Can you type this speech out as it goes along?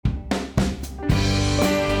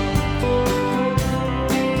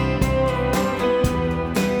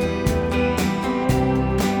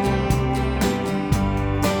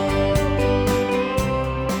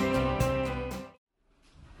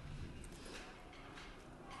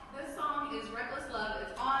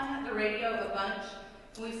bunch.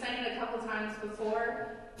 We've sang it a couple times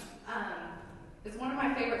before. It's one of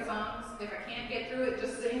my favorite songs. If I can't get through it,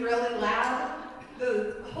 just sing really loud.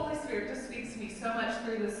 The Holy Spirit just speaks to me so much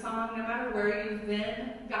through this song. No matter where you've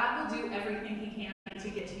been, God will do everything He can to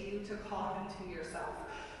get to you, to call Him to yourself.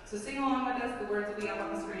 So sing along with us. The words will be up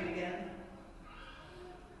on the screen again.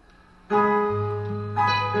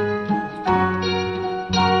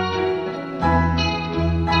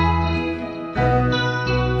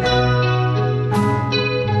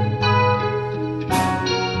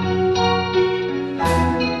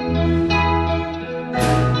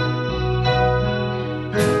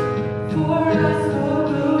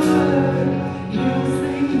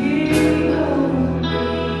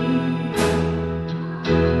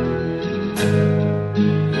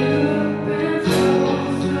 You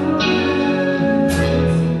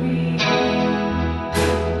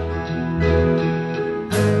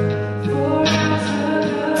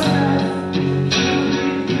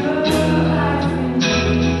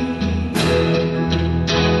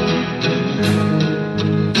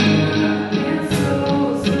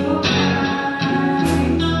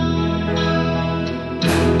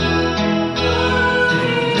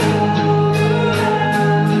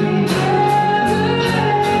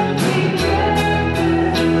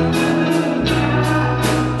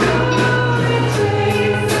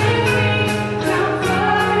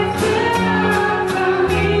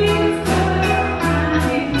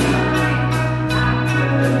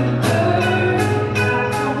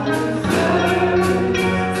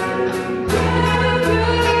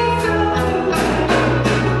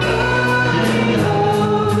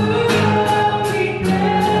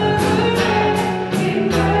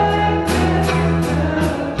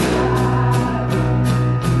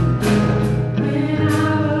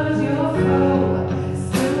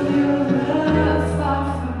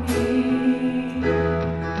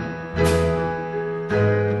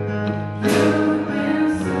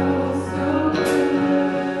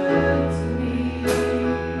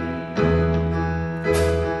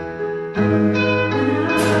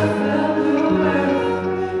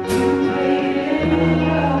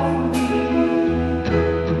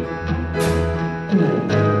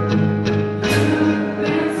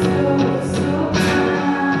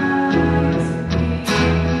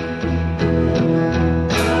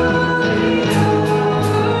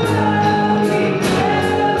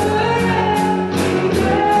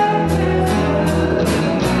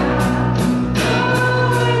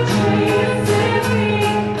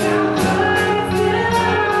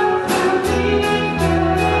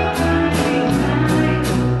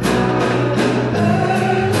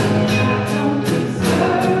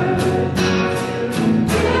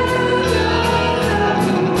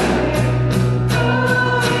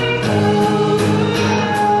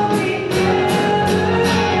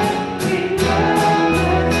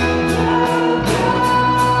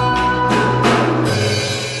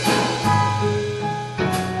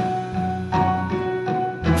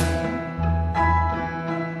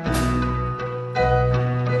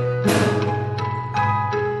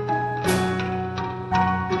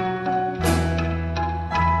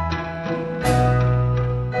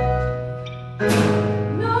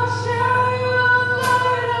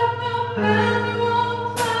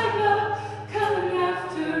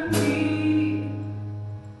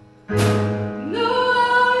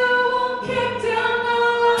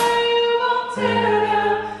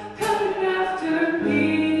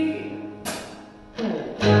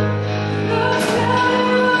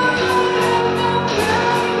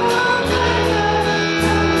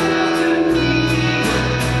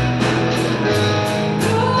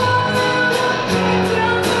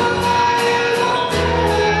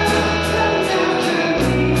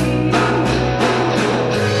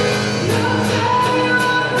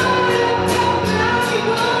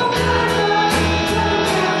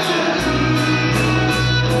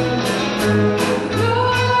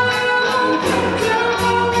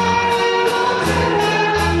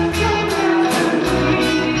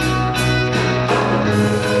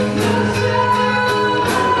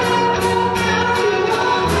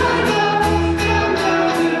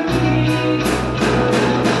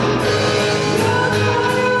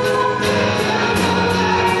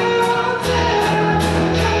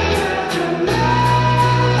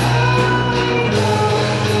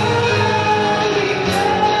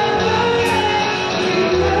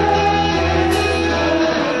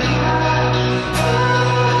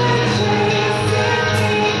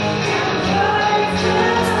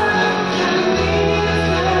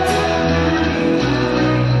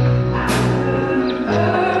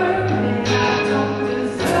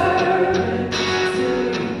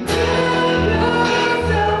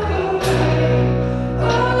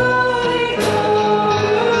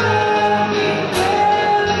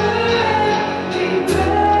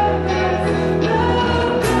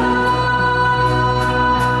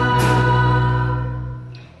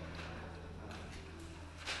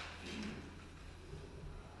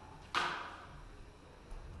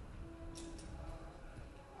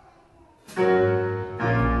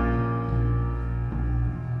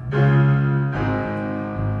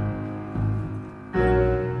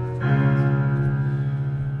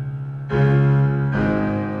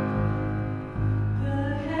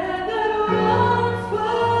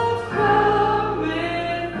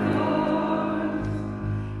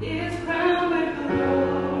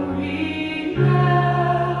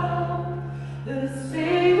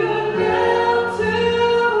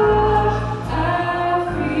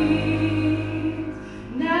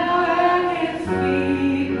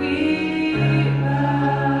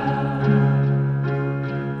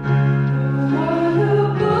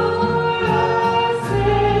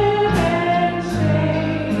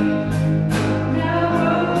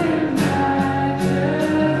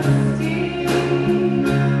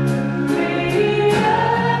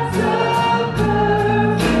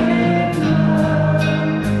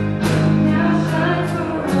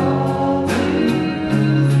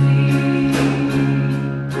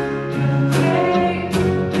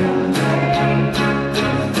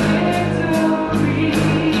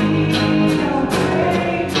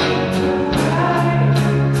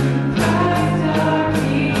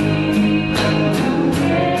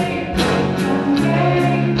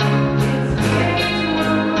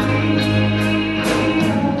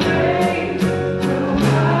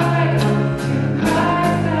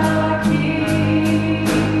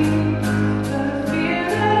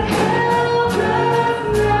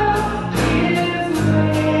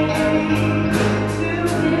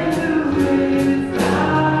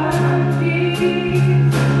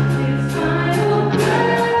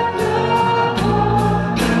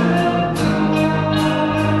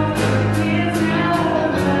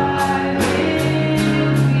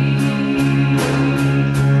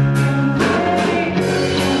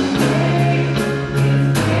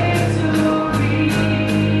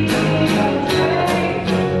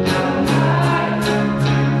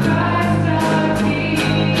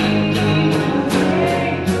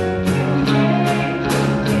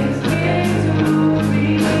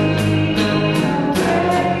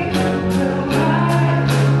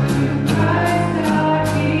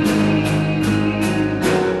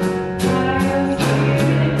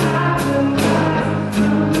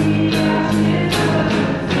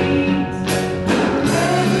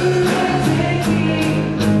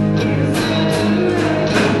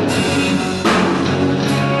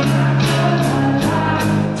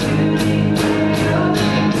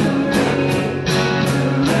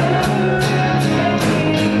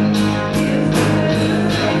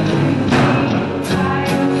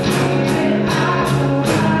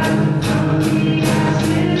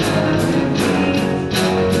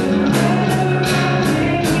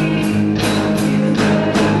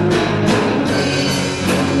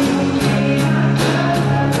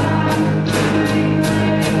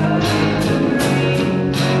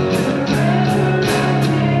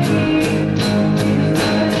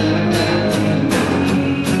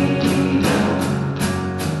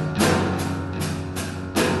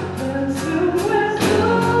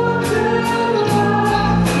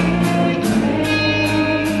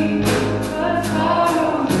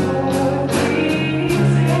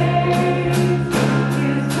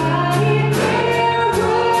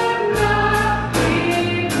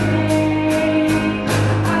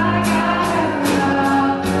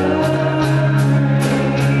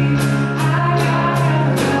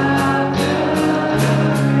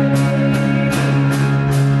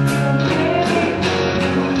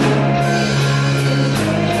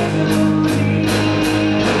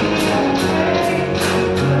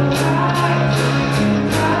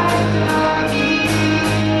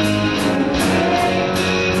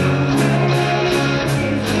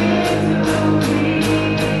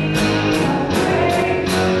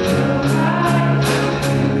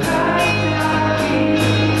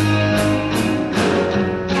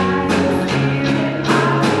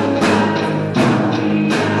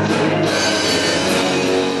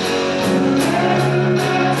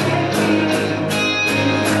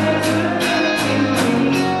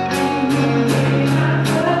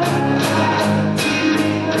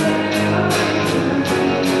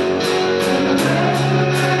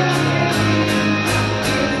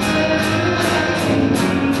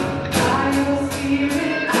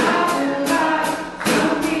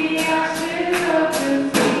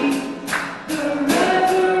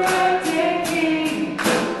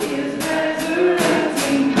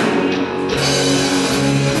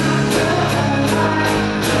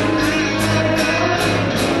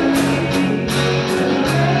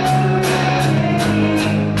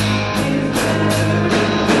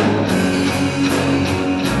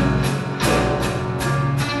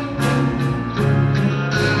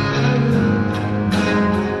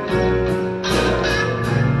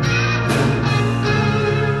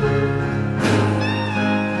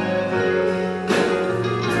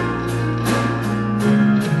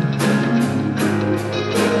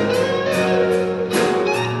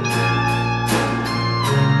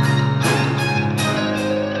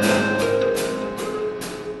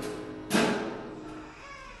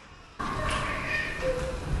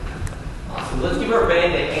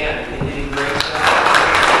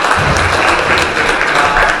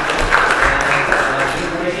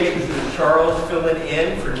This is Charles filling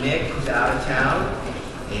in for Nick, who's out of town.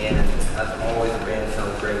 And as always, the band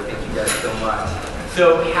sounds great. Thank you guys so much.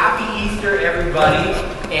 So happy Easter, everybody.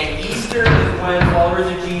 And Easter is when followers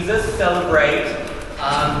of Jesus celebrate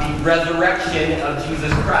the resurrection of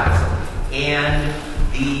Jesus Christ. And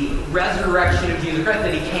the resurrection of Jesus Christ,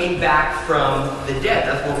 that he came back from the dead.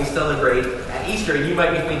 That's what we celebrate at Easter. And you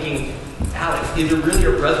might be thinking, Alex, is there really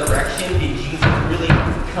a resurrection? Did Jesus really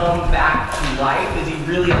come back to life? Is he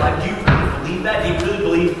really alive? Do you really believe that? Do you really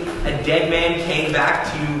believe a dead man came back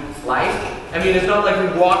to life? I mean, it's not like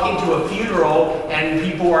we walk into a funeral and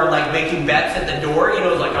people are like making bets at the door. You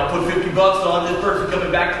know, it's like, I'll put $50 on this person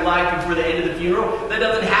coming back to life before the end of the funeral. That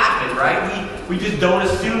doesn't happen, right? We just don't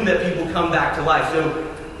assume that people come back to life.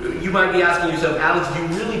 So you might be asking yourself, Alex, do you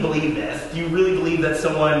really believe this? Do you really believe that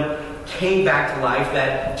someone came back to life,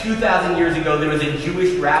 that 2,000 years ago there was a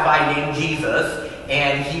Jewish rabbi named Jesus,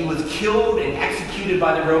 and he was killed and executed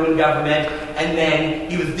by the Roman government, and then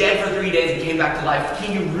he was dead for 3 days and came back to life?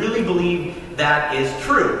 Can you really believe that is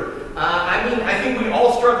true? I think we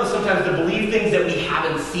all struggle sometimes to believe things that we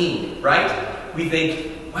haven't seen, right? We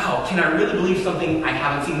think, wow, can I really believe something I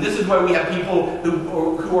haven't seen? This is why we have people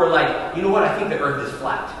who are like, you know what, I think the earth is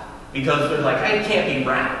flat. Because they're like, it can't be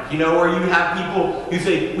round, you know? Or you have people who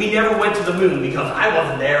say, we never went to the moon because I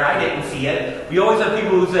wasn't there, I didn't see it. We always have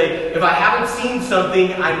people who say, if I haven't seen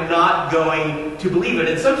something, I'm not going to believe it.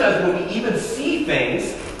 And sometimes when we even see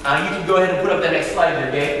things, you can go ahead and put up that next slide there,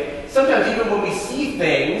 Gabe. Sometimes even when we see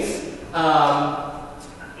things,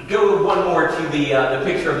 go one more to the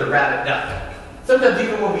picture of the rabbit duck. Sometimes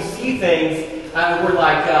even when we see things, we're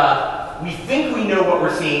like, we think we know what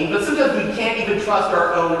we're seeing, but sometimes we can't even trust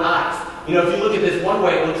our own eyes. You know, if you look at this one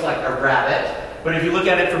way, it looks like a rabbit, but if you look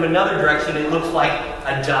at it from another direction, it looks like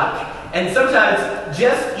a duck. And sometimes,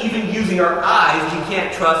 just even using our eyes, you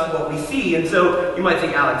can't trust what we see. And so you might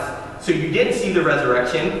think, Alex, so you didn't see the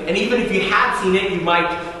resurrection, and even if you had seen it, you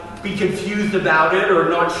might be confused about it or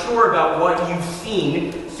not sure about what you've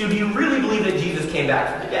seen. So do you really believe that Jesus came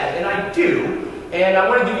back from the dead? And I do. And I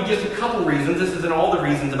want to give you just a couple reasons. This isn't all the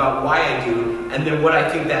reasons about why I do, and then what I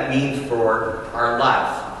think that means for our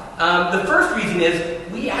lives. The first reason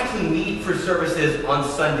is we actually meet for services on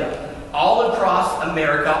Sunday. All across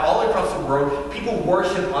America, all across the world, people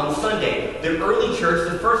worship on Sunday. The early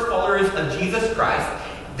church, the first followers of Jesus Christ,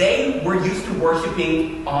 they were used to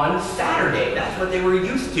worshiping on Saturday. That's what they were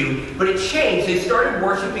used to. But it changed. They started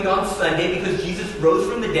worshiping on Sunday because Jesus rose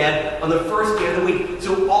from the dead on the first day of the week.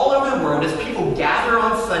 So all over the world, as people gather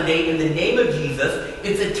on Sunday in the name of Jesus,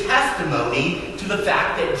 it's a testimony to the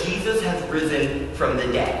fact that Jesus has risen from the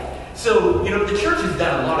dead. So, you know, the church has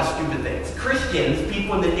done a lot of stupid things. Christians,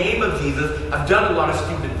 people in the name of Jesus, have done a lot of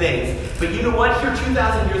stupid things. But you know what? Here,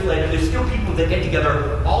 2,000 years later, there's still people that get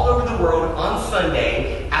together all over the world on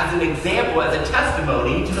Sunday as an example, as a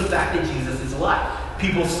testimony to the fact that Jesus is alive.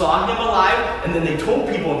 People saw him alive, and then they told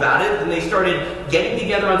people about it, and they started getting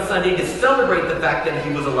together on Sunday to celebrate the fact that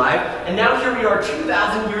he was alive. And now here we are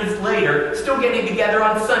 2,000 years later, still getting together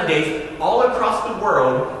on Sundays all across the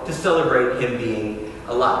world to celebrate him being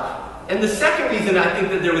alive. And the second reason I think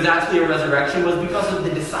that there was actually a resurrection was because of the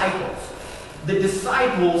disciples. The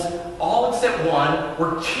disciples, all except one,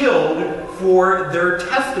 were killed for their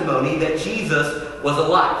testimony that Jesus was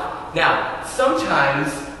alive. Now,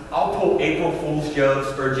 sometimes I'll pull April Fool's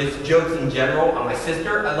jokes or just jokes in general on my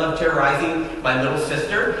sister. I love terrorizing my little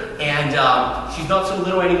sister. And she's not so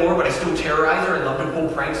little anymore, but I still terrorize her. I love to pull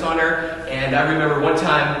pranks on her. And I remember one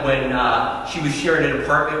time when she was sharing an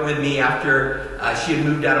apartment with me after she had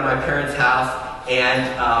moved out of my parents' house.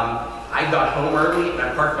 And I got home early, and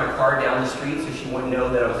I parked my car down the street so she wouldn't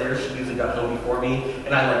know that I was there. She usually got home before me.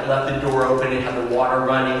 And I left the door open and had the water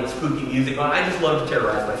running and spooky music on. I just love to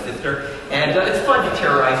terrorize my sister. And it's fun to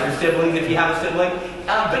terrorize your siblings if you have a sibling.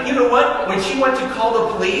 But you know what? When she went to call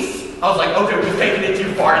the police, I was like, okay, we're taking it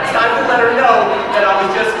too far. It's time to let her know that I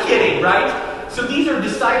was just kidding, right? So these are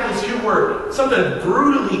disciples who were sometimes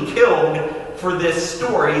brutally killed for this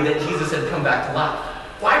story that Jesus had come back to life.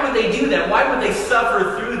 Why would they do that? Why would they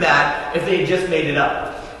suffer through that if they had just made it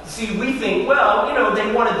up? See, we think, well, you know,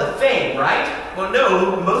 they wanted the fame, right? Well,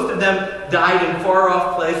 no, most of them died in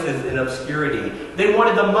far-off places in obscurity. They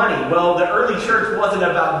wanted the money. Well, the early church wasn't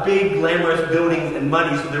about big, glamorous buildings and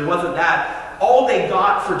money, so there wasn't that. All they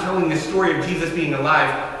got for telling the story of Jesus being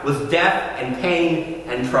alive was death and pain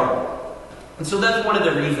and trouble. And so that's one of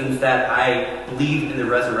the reasons that I believe in the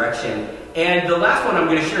resurrection. And the last one I'm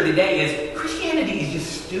going to share today is Christianity is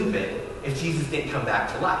just stupid if Jesus didn't come back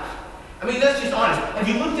to life. I mean, that's just honest. Have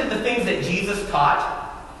you looked at the things that Jesus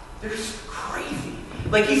taught? They're just crazy.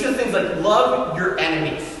 Like, he said things like, love your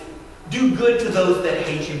enemies. Do good to those that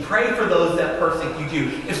hate you. Pray for those that persecute you.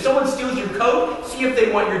 If someone steals your coat, see if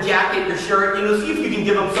they want your jacket, your shirt, see if you can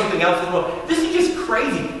give them something else as well. This is just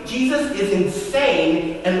crazy. Jesus is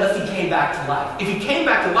insane unless he came back to life. If he came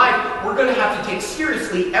back to life, we're going to have to take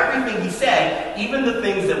seriously everything he said, even the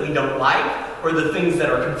things that we don't like, or the things that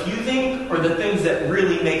are confusing, or the things that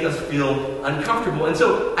really make us feel uncomfortable. And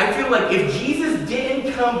so I feel like if Jesus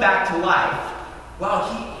didn't come back to life,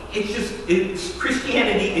 well,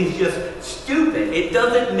 Christianity is just stupid. It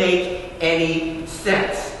doesn't make any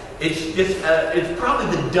sense. It's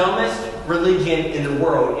probably the dumbest religion in the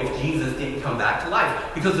world if Jesus didn't come back to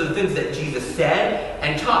life, because of the things that Jesus said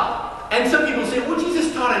and taught. And some people say, well,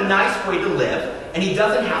 Jesus taught a nice way to live, and he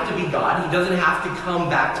doesn't have to be God. He doesn't have to come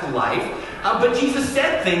back to life. But Jesus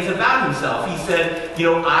said things about himself. He said,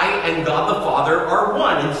 I and God the Father are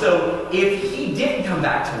one. And so if he didn't come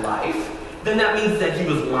back to life, then that means that he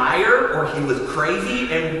was a liar or he was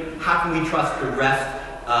crazy, and how can we trust the rest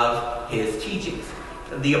of his teachings?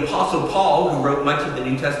 The Apostle Paul, who wrote much of the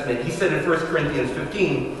New Testament, he said in 1 Corinthians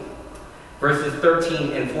 15, verses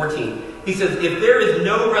 13 and 14, he says, if there is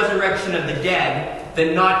no resurrection of the dead,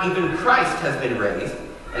 then not even Christ has been raised.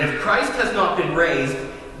 And if Christ has not been raised,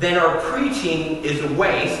 then our preaching is a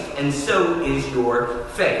waste, and so is your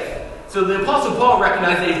faith. So the Apostle Paul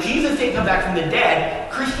recognized that if Jesus didn't come back from the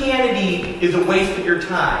dead, Christianity is a waste of your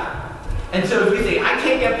time. And so if you say, I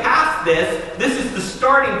can't get past this is the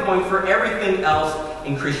starting point for everything else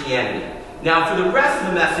in Christianity. Now, for the rest of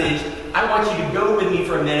the message, I want you to go with me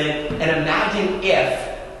for a minute and imagine if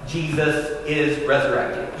Jesus is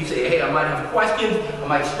resurrected. You say, hey, I might have questions, I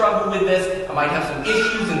might struggle with this, I might have some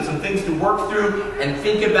issues and some things to work through and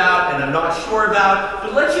think about and I'm not sure about.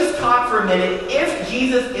 But let's just talk for a minute. If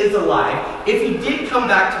Jesus is alive, if he did come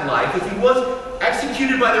back to life, if he was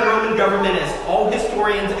executed by the Roman government, as all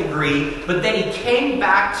historians agree, but then he came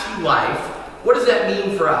back to life, what does that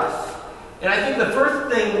mean for us? And I think the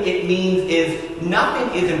first thing it means is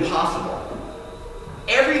nothing is impossible.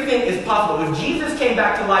 Everything is possible. If Jesus came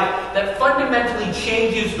back to life, that fundamentally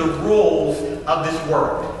changes the rules of this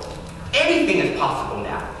world. Anything is possible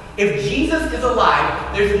now. If Jesus is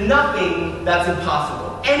alive, there's nothing that's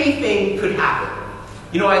impossible. Anything could happen.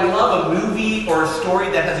 I love a movie or a story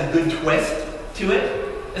that has a good twist to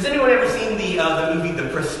it. Has anyone ever seen the movie The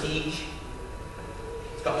Prestige?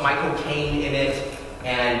 It's got Michael Caine in it.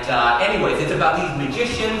 And anyways, it's about these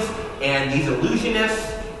magicians and these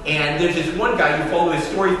illusionists. And there's this one guy, you follow his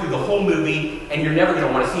story through the whole movie, and you're never going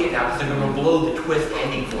to want to see it now because they're going to blow the twist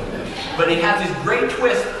ending for you. But it has this great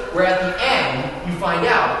twist where at the end, you find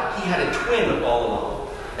out he had a twin all along.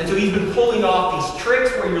 And so he's been pulling off these tricks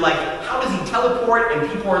where you're like, how does he teleport?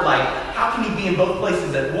 And people are like, how can he be in both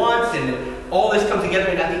places at once? And all this comes together,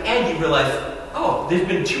 and at the end you realize, oh, there's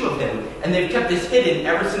been two of him. And they've kept this hidden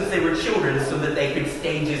ever since they were children so that they could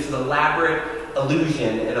stage this elaborate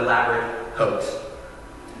illusion and elaborate hoax.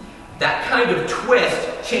 That kind of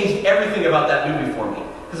twist changed everything about that movie for me.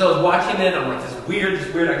 Because I was watching it, I'm like, this is weird,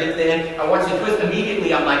 I get to the end, I watch the twist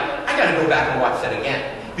immediately, I'm like, I gotta go back and watch that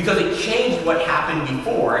again. Because it changed what happened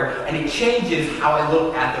before, and it changes how I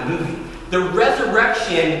look at the movie. The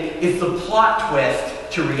resurrection is the plot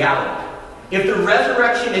twist to reality. If the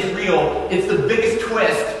resurrection is real, it's the biggest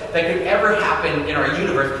twist that could ever happen in our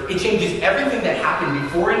universe. It changes everything that happened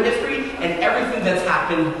before in history, and everything that's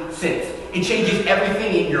happened since. It changes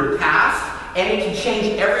everything in your past, and it can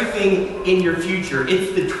change everything in your future.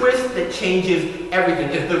 It's the twist that changes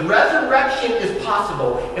everything. If the resurrection is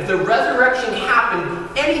possible, if the resurrection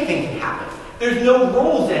happened, anything can happen. There's no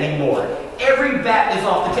rules anymore. Every bet is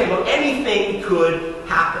off the table. Anything could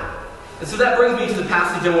happen. And so that brings me to the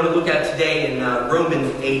passage I want to look at today in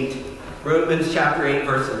Romans 8. Romans chapter 8,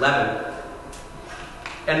 verse 11.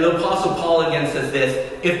 And the Apostle Paul again says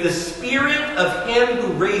this, if the spirit of him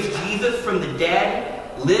who raised Jesus from the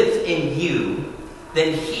dead lives in you,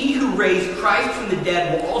 then he who raised Christ from the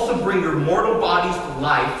dead will also bring your mortal bodies to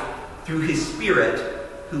life through his spirit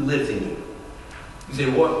who lives in you. You say,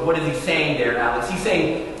 what is he saying there, Alex? He's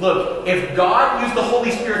saying, look, if God used the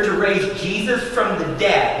Holy Spirit to raise Jesus from the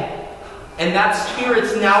dead, and that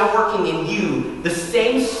Spirit's now working in you, the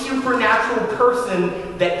same supernatural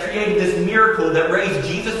person that created this miracle that raised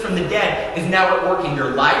Jesus from the dead is now at work in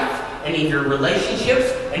your life, and in your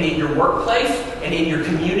relationships, and in your workplace, and in your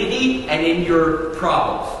community, and in your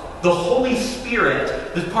problems. The Holy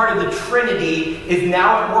Spirit, this part of the Trinity, is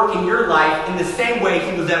now at work in your life in the same way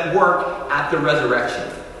he was at work at the resurrection.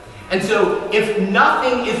 And so, if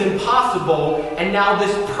nothing is impossible, and now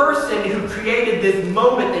this person who created this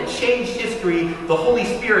moment that changed history, the Holy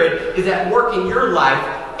Spirit, is at work in your life,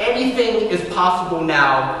 anything is possible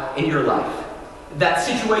now in your life. That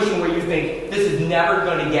situation where you think, this is never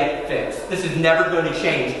going to get fixed. This is never going to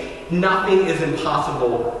change. Nothing is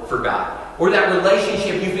impossible for God. Or that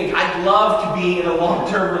relationship you think, I'd love to be in a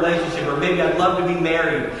long-term relationship, or maybe I'd love to be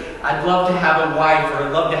married. I'd love to have a wife, or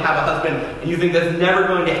I'd love to have a husband, and you think that's never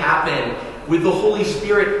going to happen. With the Holy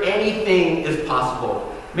Spirit, anything is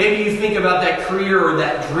possible. Maybe you think about that career or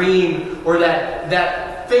that dream or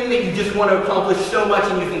that thing that you just want to accomplish so much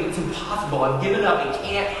and you think it's impossible. I've given up. It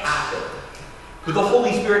can't happen. With the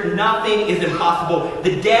Holy Spirit, nothing is impossible.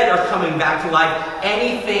 The dead are coming back to life.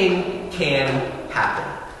 Anything can happen.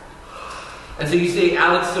 And so you say,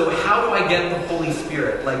 Alex, so how do I get the Holy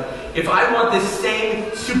Spirit? Like, if I want this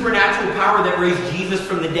same supernatural power that raised Jesus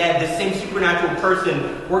from the dead, this same supernatural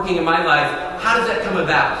person working in my life, how does that come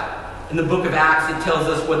about? In the book of Acts, it tells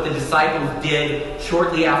us what the disciples did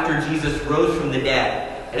shortly after Jesus rose from the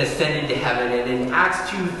dead and ascended to heaven. And in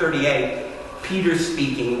Acts 2:38, Peter's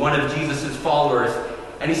speaking, one of Jesus' followers,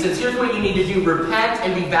 and he says, here's what you need to do. Repent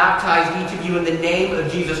and be baptized, each of you, in the name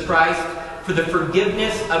of Jesus Christ for the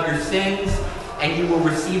forgiveness of your sins, and you will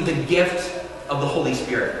receive the gift of the Holy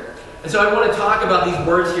Spirit. And so I want to talk about these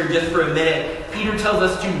words here just for a minute. Peter tells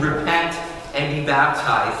us to repent and be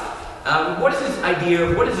baptized. What is this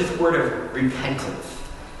idea, what is this word of repentance?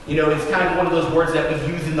 You know, it's kind of one of those words that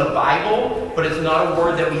we use in the Bible, but it's not a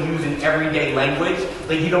word that we use in everyday language.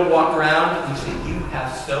 Like, you don't walk around and you say, you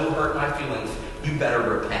have so hurt my feelings, you better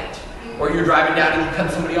repent. Or you're driving down and you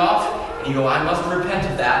cut somebody off, and you go, I must repent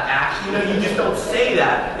of that act. You know, you just don't say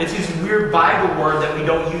that. It's this weird Bible word that we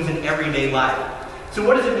don't use in everyday life. So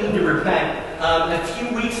what does it mean to repent? A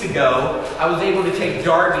few weeks ago, I was able to take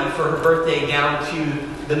Darby for her birthday down to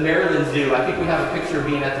the Maryland Zoo. I think we have a picture of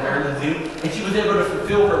being at the Maryland Zoo. And she was able to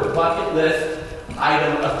fulfill her bucket list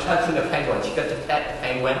item of touching a penguin. She got to pet a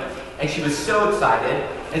penguin, and she was so excited.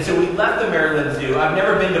 And so we left the Maryland Zoo. I've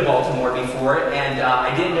never been to Baltimore before, and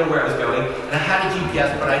I didn't know where I was going. And I had a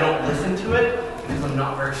GPS, but I don't listen to it because I'm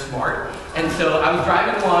not very smart. And so I was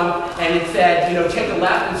driving along, and it said, you know, take a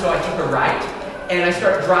left, and so I took a right. And I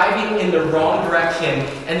start driving in the wrong direction,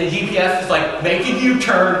 and the GPS is like, make a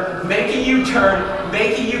U-turn, make a U-turn,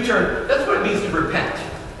 make a U-turn. That's what it means to repent.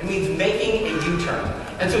 It means making a U-turn.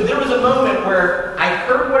 And so there was a moment where I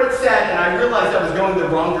heard what it said, and I realized I was going the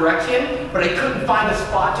wrong direction, but I couldn't find a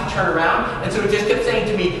spot to turn around. And so it just kept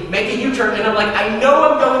saying to me, make a U-turn. And I'm like, I know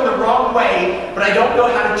I'm going the wrong way, but I don't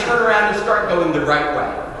know how to turn around and start going the right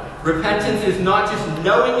way. Repentance is not just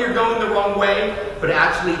knowing you're going the wrong way, but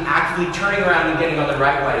actually turning around and getting on the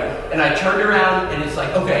right way. And I turned around, and it's like,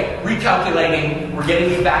 okay, recalculating, we're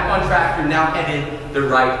getting you back on track, you're now headed the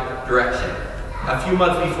right direction. A few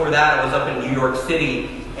months before that, I was up in New York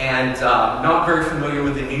City, and not very familiar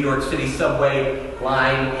with the New York City subway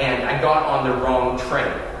line, and I got on the wrong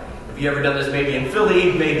train. Have you ever done this? Maybe in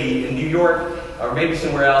Philly, maybe in New York, or maybe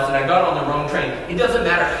somewhere else, and I got on the wrong train. It doesn't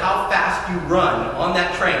matter how fast you run on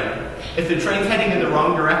that train. If the train's heading in the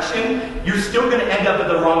wrong direction, you're still going to end up at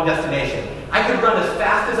the wrong destination. I could run as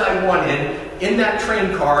fast as I wanted in that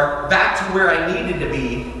train car back to where I needed to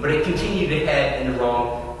be, but it continued to head in the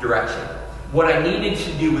wrong direction. What I needed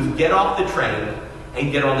to do was get off the train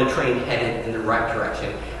and get on the train headed in the right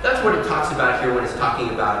direction. That's what it talks about here when it's talking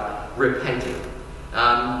about repenting.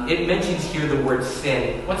 It mentions here the word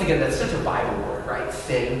sin. Once again, that's such a Bible word, right?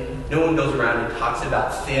 Sin. No one goes around and talks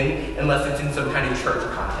about sin unless it's in some kind of church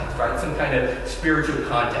context, right? Some kind of spiritual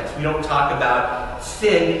context. We don't talk about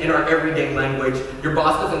sin in our everyday language. Your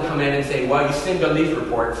boss doesn't come in and say, well, you sinned on these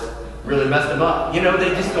reports. Really messed them up. You know, they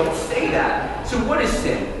just don't say that. So what is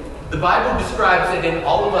sin? The Bible describes it in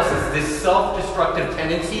all of us as this self-destructive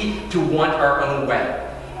tendency to want our own way.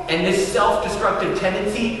 And this self-destructive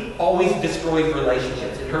tendency always destroys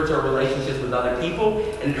relationships. It hurts our relationships with other people,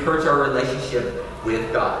 and it hurts our relationship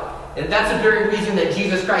with God. And that's the very reason that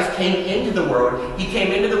Jesus Christ came into the world. He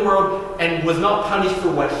came into the world and was not punished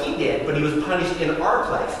for what he did, but he was punished in our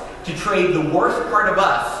place to trade the worst part of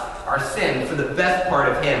us, our sin, for the best part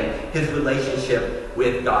of him, his relationship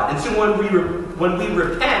with God. And so when we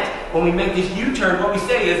repent, when we make this U-turn, what we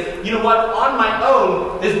say is, you know what, on my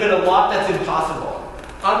own, there's been a lot that's impossible.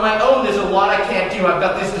 On my own, there's a lot I can't do. I've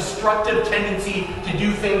got this destructive tendency to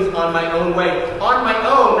do things on my own way. On my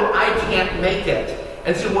own, I can't make it.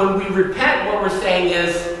 And so when we repent, what we're saying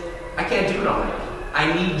is, I can't do it on my own.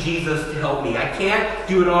 I need Jesus to help me. I can't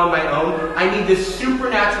do it on my own. I need this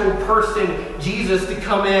supernatural person, Jesus, to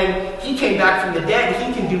come in. He came back from the dead.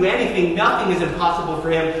 He can do anything. Nothing is impossible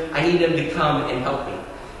for him. I need him to come and help me.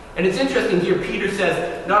 And it's interesting here, Peter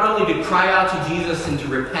says, not only to cry out to Jesus and to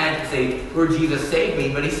repent and say, Lord Jesus, save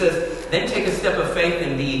me, but he says, then take a step of faith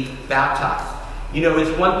and be baptized. You know,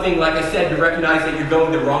 it's one thing, like I said, to recognize that you're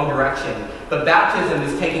going the wrong direction. But baptism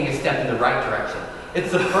is taking a step in the right direction.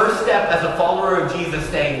 It's the first step as a follower of Jesus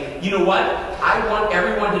saying, you know what? I want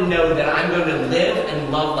everyone to know that I'm going to live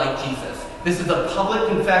and love like Jesus. This is a public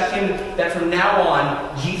confession that from now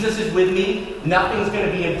on, Jesus is with me. Nothing's going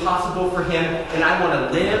to be impossible for him. And I want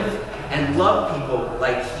to live and love people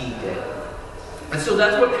like he did. And so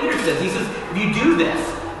that's what Peter says. He says, if you do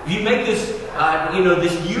this, if you make this,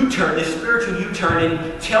 this U-turn, this spiritual U-turn,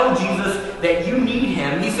 and tell Jesus that you need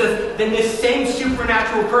him, he says, then this same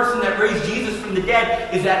supernatural person that raised Jesus from the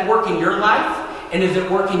dead is at work in your life, and is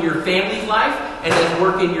at work in your family's life, and is at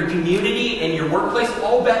work in your community and your workplace.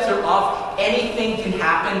 All bets are off. Anything can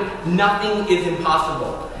happen. Nothing is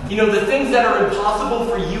impossible. The things that are impossible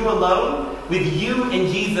for you alone, with you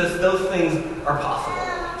and Jesus, those things are possible.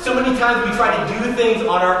 So many times we try to do things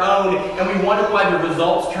on our own, and we wonder why the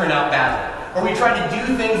results turn out badly. Or we try to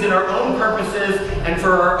do things in our own purposes and for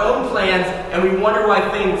our own plans, and we wonder why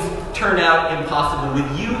things turn out impossible.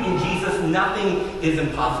 With you and Jesus, nothing is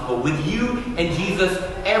impossible. With you and Jesus,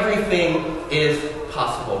 everything is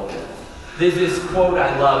possible. There's this quote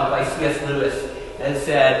I love by C.S. Lewis that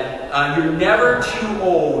said, you're never too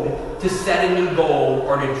old to set a new goal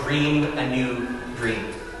or to dream a new dream.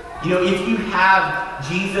 If you have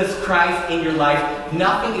Jesus Christ in your life,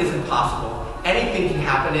 nothing is impossible. Anything can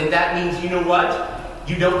happen, and that means, you know what?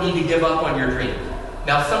 You don't need to give up on your dream.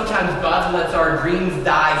 Now, sometimes God lets our dreams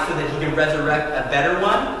die so that he can resurrect a better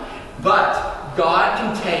one, but God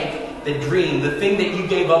can take the dream, the thing that you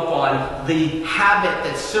gave up on, the habit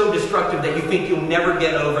that's so destructive that you think you'll never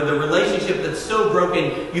get over, the relationship that's so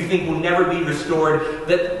broken you think will never be restored,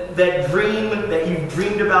 that dream that you've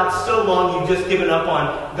dreamed about so long you've just given up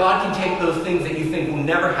on, God can take those things that you think will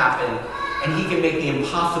never happen, and he can make the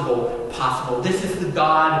impossible possible. This is the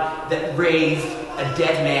God that raised a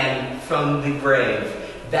dead man from the grave.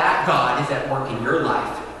 That God is at work in your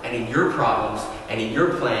life and in your problems and in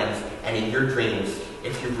your plans and in your dreams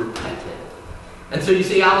if you've repented. And so you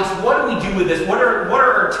say, Alex, what do we do with this? What are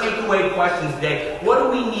our takeaway questions today? What do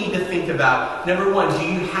we need to think about? Number one, do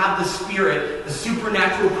you have the Spirit, the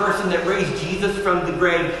supernatural person that raised Jesus from the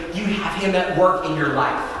grave? Do you have him at work in your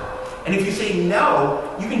life? And if you say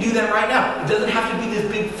no, you can do that right now. It doesn't have to be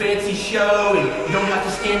this big fancy show, and you don't have to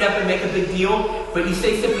stand up and make a big deal. But you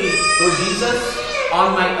say simply, Lord Jesus,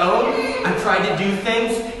 on my own, I've tried to do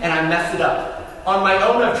things and I mess it up. On my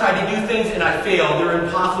own, I've tried to do things and I fail. They're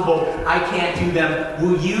impossible. I can't do them.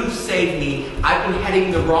 Will you save me? I've been heading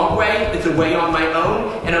the wrong way. It's a way on my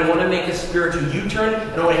own, and I want to make a spiritual U-turn,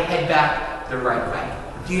 and I want to head back the right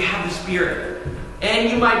way. Do you have the Spirit?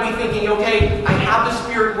 And you might be thinking, okay, I have the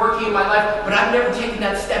Spirit working in my life, but I've never taken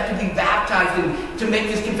that step to be baptized and to make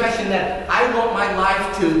this confession that I want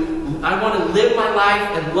to live my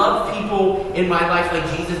life and love people in my life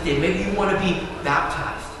like Jesus did. Maybe you want to be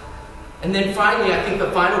baptized. And then finally, I think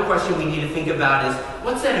the final question we need to think about is,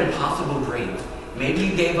 what's that impossible dream? Maybe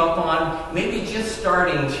you gave up on, maybe it's just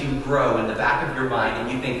starting to grow in the back of your mind,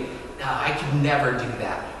 and you think, no, I could never do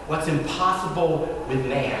that. What's impossible with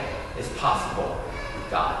man is possible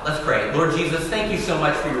with God. Let's pray. Lord Jesus, thank you so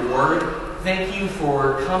much for your word. Thank you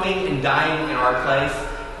for coming and dying in our place.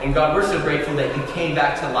 And God, we're so grateful that you came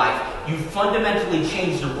back to life. You fundamentally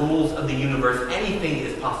changed the rules of the universe. Anything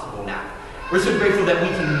is possible now. We're so grateful that we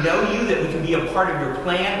can know you, that we can be a part of your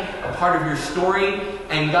plan, a part of your story.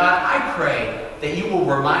 And God, I pray that you will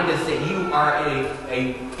remind us that you are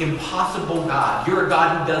a impossible God. You're a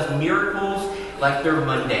God who does miracles like they're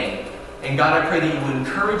mundane. And God, I pray that you would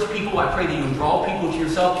encourage people. I pray that you would draw people to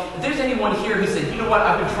yourself. If there's anyone here who said, you know what,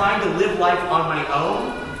 I've been trying to live life on my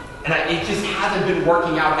own, and it just hasn't been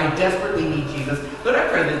working out. I desperately need Jesus. Lord, I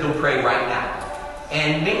pray that they'll pray right now.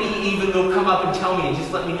 And maybe even they'll come up and tell me and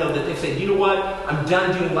just let me know that they've said, you know what, I'm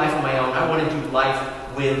done doing life on my own. I want to do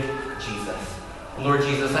life with Jesus. And Lord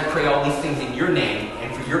Jesus, I pray all these things in your name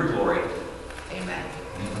and for your glory. Amen.